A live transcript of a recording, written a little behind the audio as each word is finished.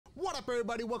What up,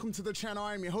 everybody? Welcome to the channel.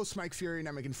 I am your host, Mike Fury, and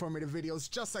I make informative videos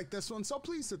just like this one. So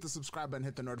please hit the subscribe button,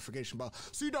 hit the notification bell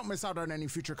so you don't miss out on any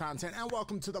future content. And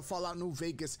welcome to the Fallout New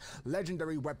Vegas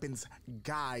Legendary Weapons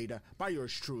Guide by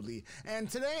yours truly. And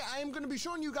today I am going to be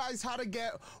showing you guys how to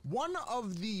get one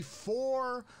of the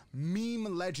 4 meme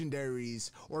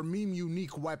legendaries or meme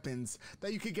unique weapons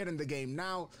that you could get in the game.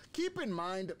 Now, keep in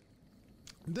mind,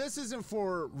 this isn't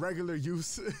for regular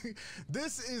use.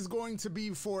 This is going to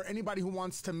be for anybody who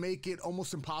wants to make it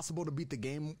almost impossible to beat the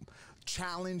game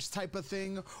challenge type of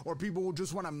thing, or people who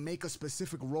just want to make a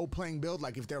specific role-playing build,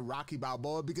 like if they're Rocky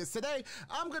Balboa, because today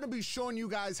I'm going to be showing you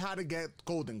guys how to get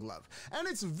Golden Glove. And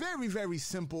it's very, very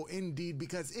simple indeed,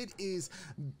 because it is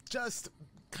just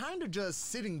kind of just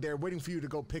sitting there waiting for you to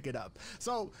go pick it up.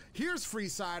 So here's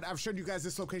Freeside. I've showed you guys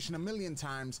this location a million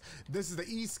times. This is the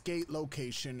East Gate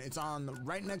location. It's on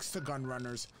right next to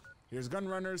Gunrunners. Here's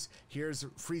Gunrunners. Here's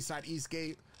Freeside East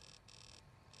Gate.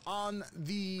 On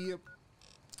the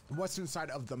western side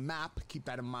of the map, keep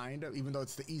that in mind, even though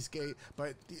it's the East Gate,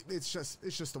 but it's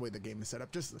just the way the game is set up.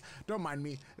 Just don't mind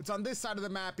me. It's on this side of the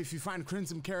map. If you find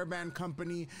Crimson Caravan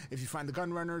Company, if you find the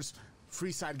Gunrunners,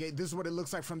 Freeside Gate, this is what it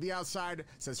looks like from the outside. It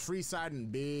says Freeside in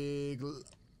big,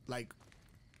 like,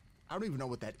 I don't even know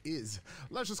what that is.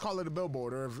 Let's just call it a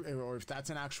billboard, or if that's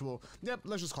an actual, yep,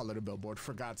 let's just call it a billboard,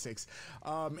 for God's sakes.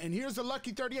 And here's the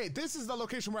Lucky 38. This is the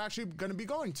location we're actually going to be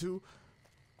going to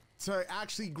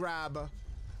actually grab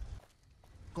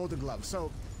Golden Glove. So,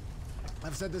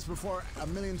 I've said this before a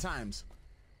million times.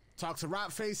 Talk to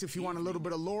Ratface if you want a little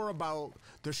bit of lore about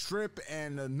the Strip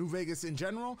and New Vegas in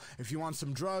general. If you want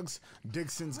some drugs,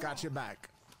 Dixon's got your back.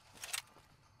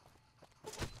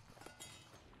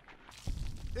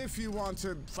 If you want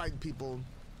to fight people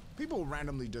will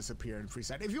randomly disappear in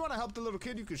Freeside. If you want to help the little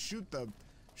kid, you can shoot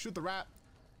the rat.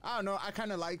 I don't know, I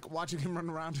kind of like watching him run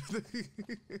around.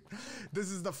 This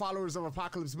is the Followers of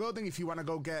Apocalypse building. If you want to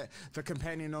go get the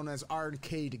companion known as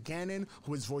Arcade Gannon,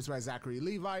 who is voiced by Zachary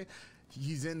Levi,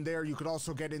 he's in there. You could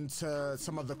also get into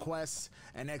some of the quests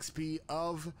and XP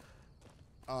of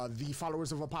the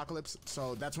Followers of Apocalypse.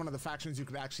 So that's one of the factions you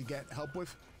could actually get help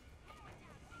with.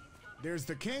 There's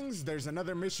the Kings. There's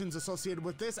another missions associated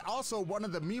with this. Also, one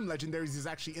of the meme legendaries is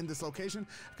actually in this location.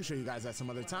 I can show you guys that some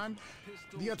other time.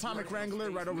 The Atomic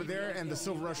Wrangler right over there, and the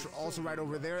Silver Rush also right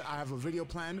over there. I have a video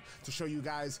planned to show you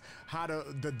guys how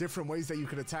the different ways that you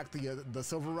could attack the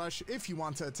Silver Rush. If you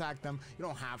want to attack them, you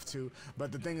don't have to.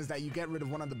 But the thing is that you get rid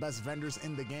of one of the best vendors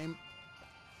in the game.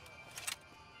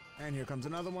 And here comes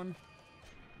another one.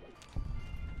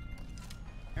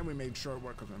 And we made short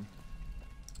work of him.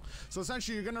 So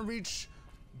essentially, you're gonna reach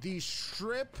the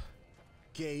Strip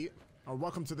Gate, or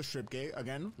welcome to the Strip Gate.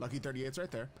 Again, Lucky 38's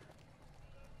right there.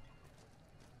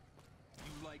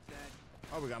 You like that?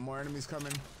 Oh, we got more enemies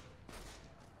coming.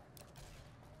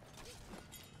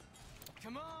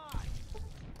 Come on!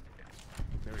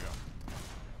 There we go.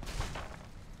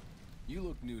 You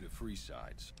look new to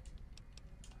Freesides.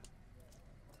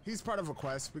 He's part of a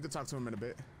quest. We could talk to him in a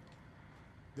bit.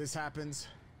 This happens.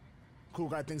 Cool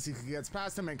guy thinks he gets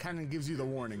past him and kind of gives you the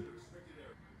warning.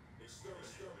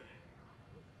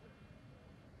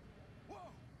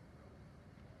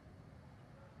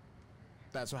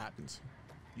 That's what happens.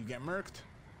 You get murked.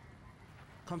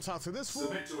 Come talk to this fool.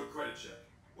 Submit to a credit check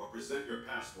or present your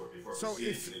passport before so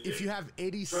if you have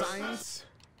 80 science,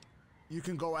 you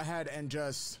can go ahead and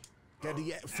just get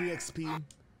the free XP.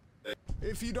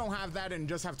 If you don't have that and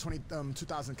just have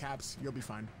 2,000 caps, you'll be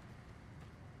fine.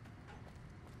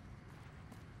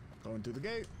 Going through the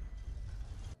gate.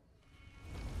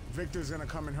 Victor's gonna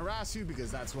come and harass you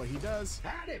because that's what he does.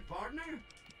 Howdy, partner.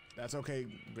 That's okay,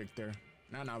 Victor.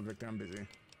 No, Victor, I'm busy.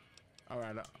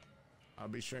 Alright, I'll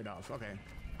be straight off. Okay.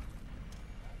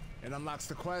 It unlocks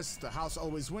the quest, The House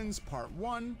Always Wins, Part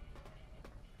 1.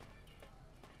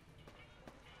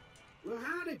 Well,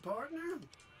 howdy, partner.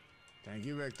 Thank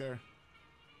you, Victor.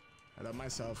 I love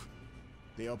myself.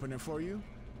 They open it for you.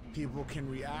 People can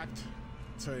react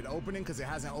to it opening because it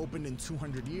hasn't opened in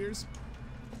 200 years.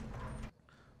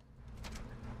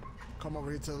 Come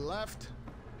over here to the left.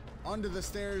 Under the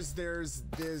stairs, there's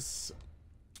this,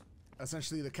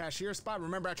 essentially the cashier spot.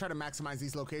 Remember, I try to maximize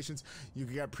these locations. You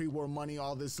can get pre-war money,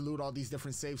 all this loot, all these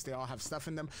different safes. They all have stuff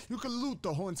in them. You can loot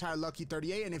the whole entire Lucky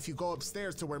 38, and if you go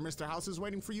upstairs to where Mr. House is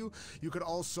waiting for you, you could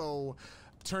also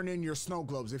turn in your snow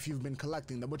globes if you've been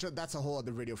collecting them, which that's a whole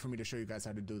other video for me to show you guys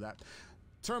how to do that.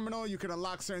 Terminal, you can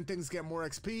unlock certain things, get more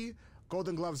XP.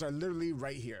 Golden Gloves are literally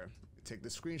right here. Take the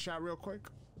screenshot real quick.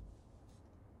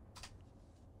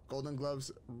 Golden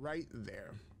Gloves right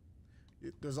there.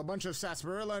 There's a bunch of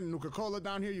sarsaparilla and Nuka-Cola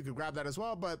down here. You could grab that as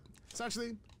well, but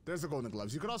essentially, There's the golden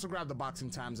gloves. You could also grab the boxing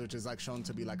times, which is like shown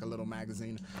to be like a little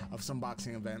magazine of some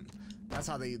boxing event. That's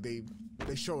how they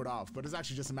show it off, but it's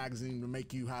actually just a magazine to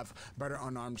make you have better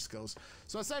unarmed skills.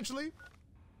 So essentially,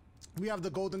 we have the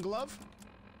golden glove.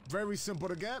 Very simple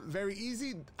to get, very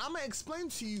easy. I'm gonna explain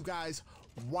to you guys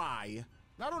why.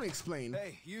 Not only explain.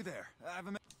 Hey, you there. I have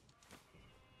a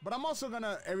But I'm also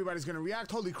gonna, everybody's gonna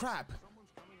react. Holy crap.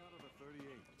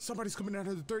 Somebody's coming out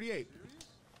of the 38.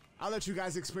 I'll let you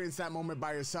guys experience that moment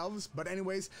by yourselves. But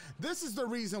anyways, this is the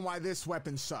reason why this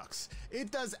weapon sucks.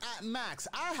 It does at max.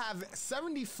 I have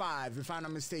 75, if I'm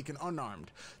not mistaken,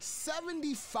 unarmed.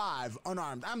 75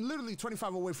 unarmed. I'm literally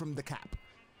 25 away from the cap.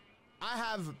 I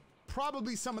have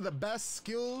probably some of the best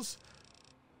skills.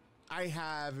 I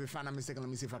have, if I'm not mistaken,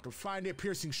 let me see if I can find it.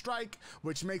 Piercing Strike,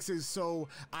 which makes it so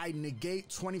I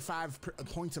negate 25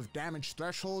 points of damage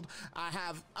threshold.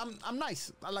 I'm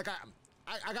nice. I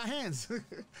got hands.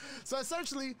 So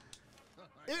essentially,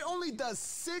 it only does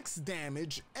 6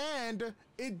 damage and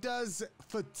it does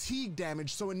fatigue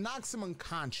damage, so it knocks him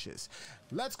unconscious.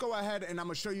 Let's go ahead and I'm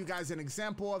gonna show you guys an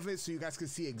example of it so you guys can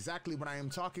see exactly what I am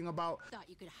talking about. Thought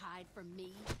you could hide from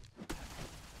me?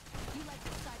 You like the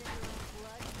sight of your own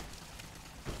blood?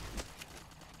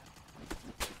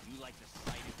 You like the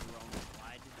sight of your own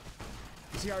blood?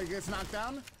 See how he gets knocked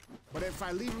down? But if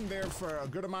I leave him there for a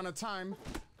good amount of time,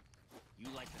 You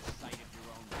like the sight of your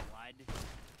own blood?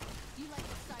 You like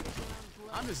the sight of your own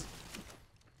blood? I'm just...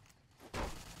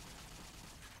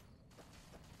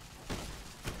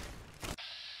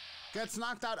 Gets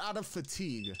knocked out of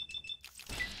fatigue.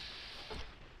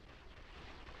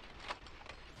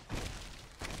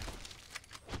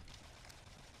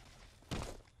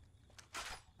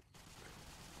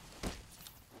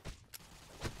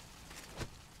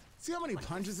 See how many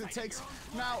punches it takes?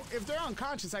 Now, if they're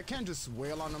unconscious, I can just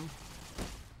wail on them.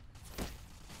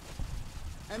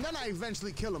 And then I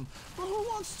eventually kill him. But who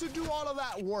wants to do all of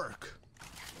that work?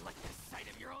 You like the sight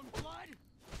of your own blood?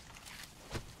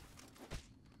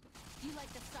 You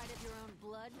like the sight of your own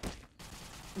blood?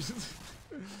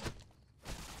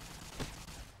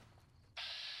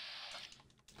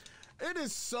 It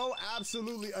is so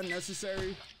absolutely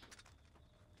unnecessary.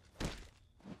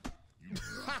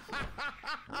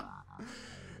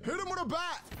 Hit him with a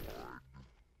bat.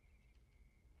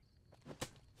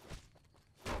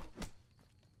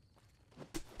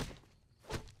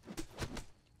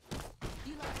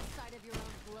 You like the sight of your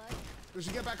own blood? Did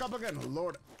she get back up again?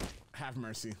 Lord, have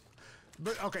mercy.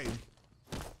 But okay.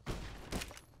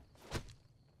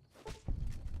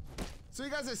 So you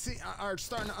guys are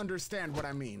starting to understand what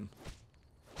I mean.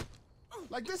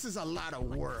 Like, this is a lot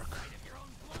of work. Of your own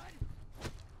blood?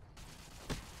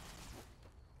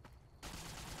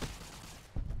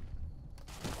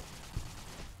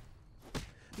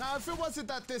 Now, if it wasn't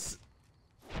that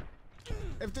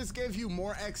if this gave you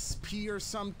more XP or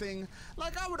something,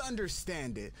 like, I would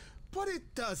understand it. But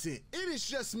it doesn't. It is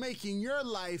just making your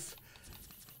life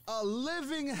a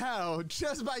living hell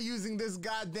just by using this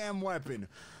goddamn weapon.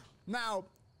 Now,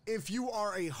 if you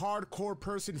are a hardcore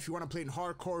person, if you want to play in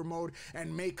hardcore mode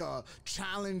and make a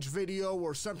challenge video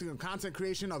or something in content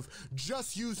creation of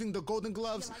just using the golden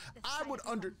gloves, You like the I sight would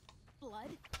of your own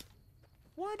blood?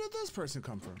 Where did this person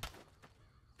come from?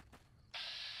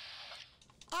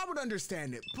 I would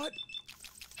understand it, but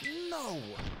no.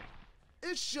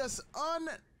 It's just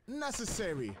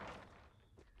unnecessary.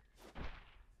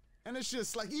 And it's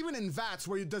just like, even in VATS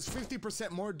where it does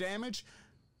 50% more damage,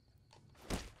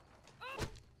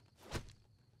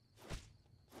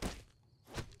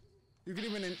 you can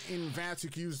even in VATS, you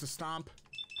can use the stomp.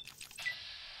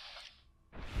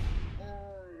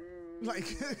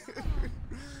 Like,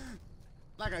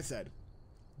 like I said,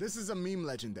 this is a meme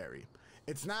legendary.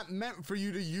 It's not meant for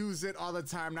you to use it all the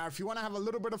time. Now, if you want to have a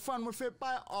little bit of fun with it,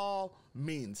 by all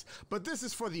means. But this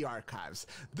is for the archives.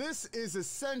 This is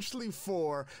essentially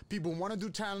for people who want to do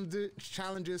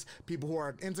challenges, people who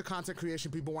are into content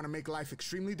creation, people who want to make life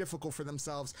extremely difficult for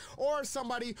themselves, or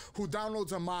somebody who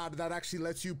downloads a mod that actually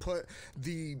lets you put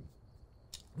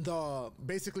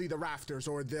basically the rafters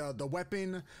or the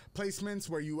weapon placements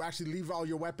where you actually leave all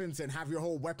your weapons and have your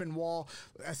whole weapon wall.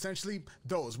 Essentially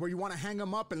those where you want to hang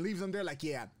them up and leave them there, like,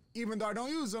 yeah, even though I don't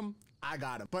use them, I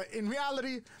got them. But in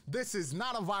reality, this is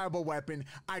not a viable weapon.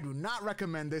 I do not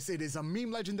recommend this. It is a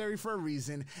meme legendary for a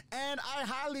reason, and I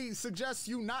highly suggest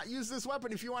you not use this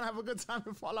weapon if you want to have a good time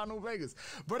in Fallout New Vegas.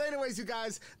 But anyways, you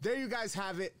guys, there you guys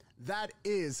have it. That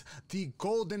is the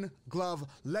Golden Glove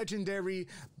legendary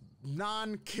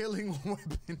non-killing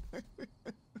weapon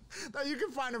that you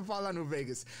can find in Fallout New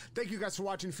Vegas. Thank you guys for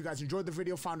watching. If you guys enjoyed the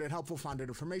video, found it helpful, found it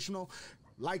informational,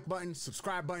 like button,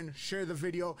 subscribe button, share the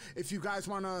video. If you guys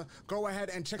want to go ahead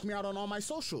and check me out on all my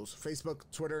socials, Facebook,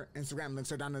 Twitter, Instagram,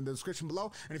 links are down in the description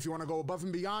below. And if you want to go above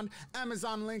and beyond,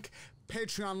 Amazon link,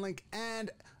 Patreon link,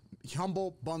 and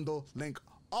Humble Bundle link,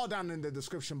 all down in the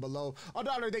description below. A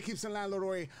dollar that keeps the landlord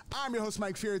away. I'm your host,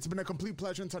 Mike Fury. It's been a complete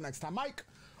pleasure. Until next time, Mike,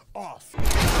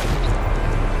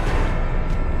 off.